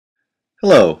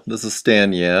Hello, this is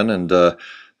Stan Yan, and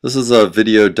this is a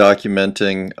video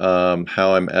documenting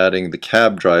how I'm adding the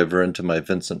cab driver into my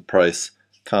Vincent Price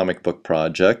comic book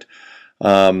project.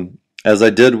 As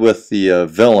I did with the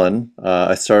villain,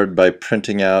 I started by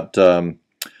printing out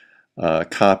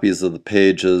copies of the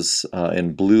pages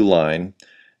in blueline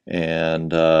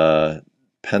and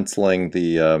penciling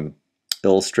the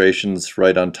illustrations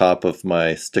right on top of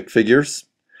my stick figures,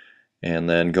 and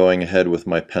then going ahead with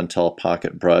my Pentel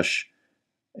pocket brush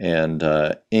and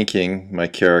inking my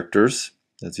characters,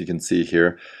 as you can see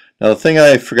here. Now, the thing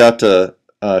I forgot to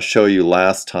show you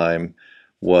last time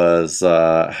was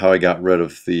how I got rid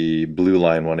of the blue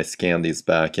line when I scanned these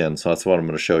back in, so that's what I'm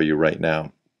going to show you right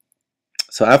now.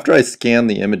 So after I scan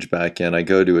the image back in, I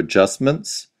go to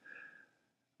Adjustments,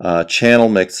 Channel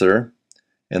Mixer,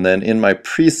 and then in my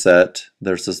preset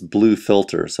there's this blue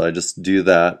filter, so I just do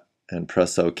that and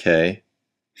press OK.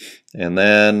 And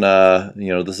then,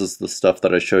 this is the stuff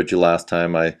that I showed you last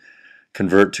time. I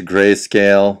convert to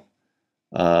grayscale,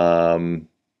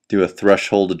 do a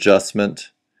threshold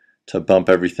adjustment to bump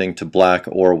everything to black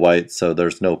or white so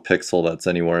there's no pixel that's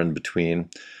anywhere in between.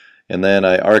 And then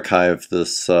I archive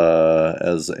this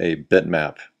as a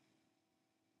bitmap.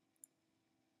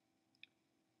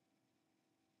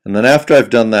 And then after I've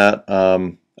done that,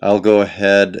 I'll go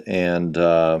ahead and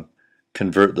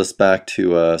convert this back to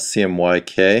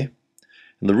CMYK.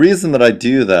 And the reason that I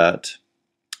do that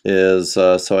is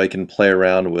so I can play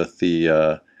around with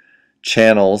the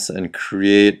channels and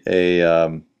create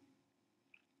a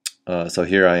so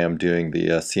here I am doing the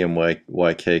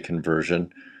CMYK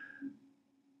conversion,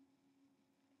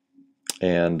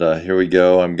 and here we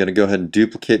go. I'm going to go ahead and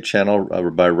duplicate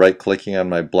channel by right clicking on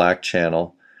my black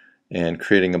channel and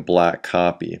creating a black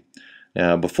copy.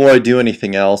 Now, before I do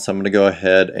anything else, I'm going to go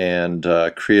ahead and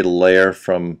create a layer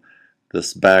from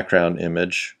this background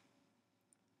image.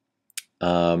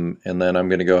 And then I'm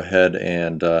going to go ahead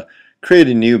and create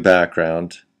a new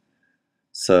background.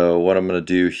 So what I'm going to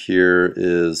do here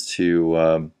is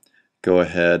to go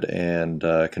ahead and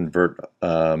convert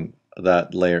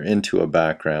that layer into a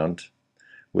background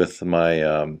with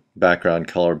my background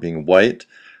color being white.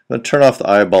 I'm going to turn off the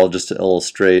eyeball just to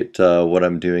illustrate what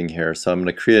I'm doing here. So I'm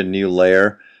going to create a new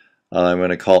layer I'm going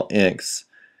to call Inks,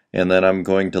 and then I'm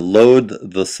going to load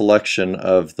the selection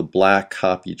of the black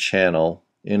copy channel,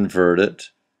 invert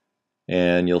it,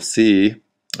 and you'll see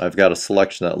I've got a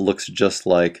selection that looks just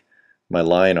like my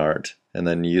line art, and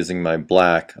then using my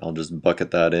black I'll just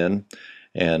bucket that in,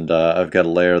 and I've got a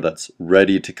layer that's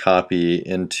ready to copy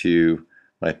into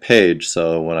my page.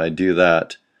 So when I do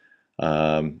that,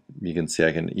 you can see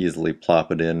I can easily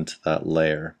plop it into that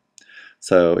layer.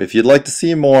 So if you'd like to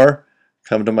see more,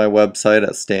 come to my website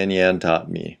at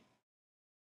stanyan.me.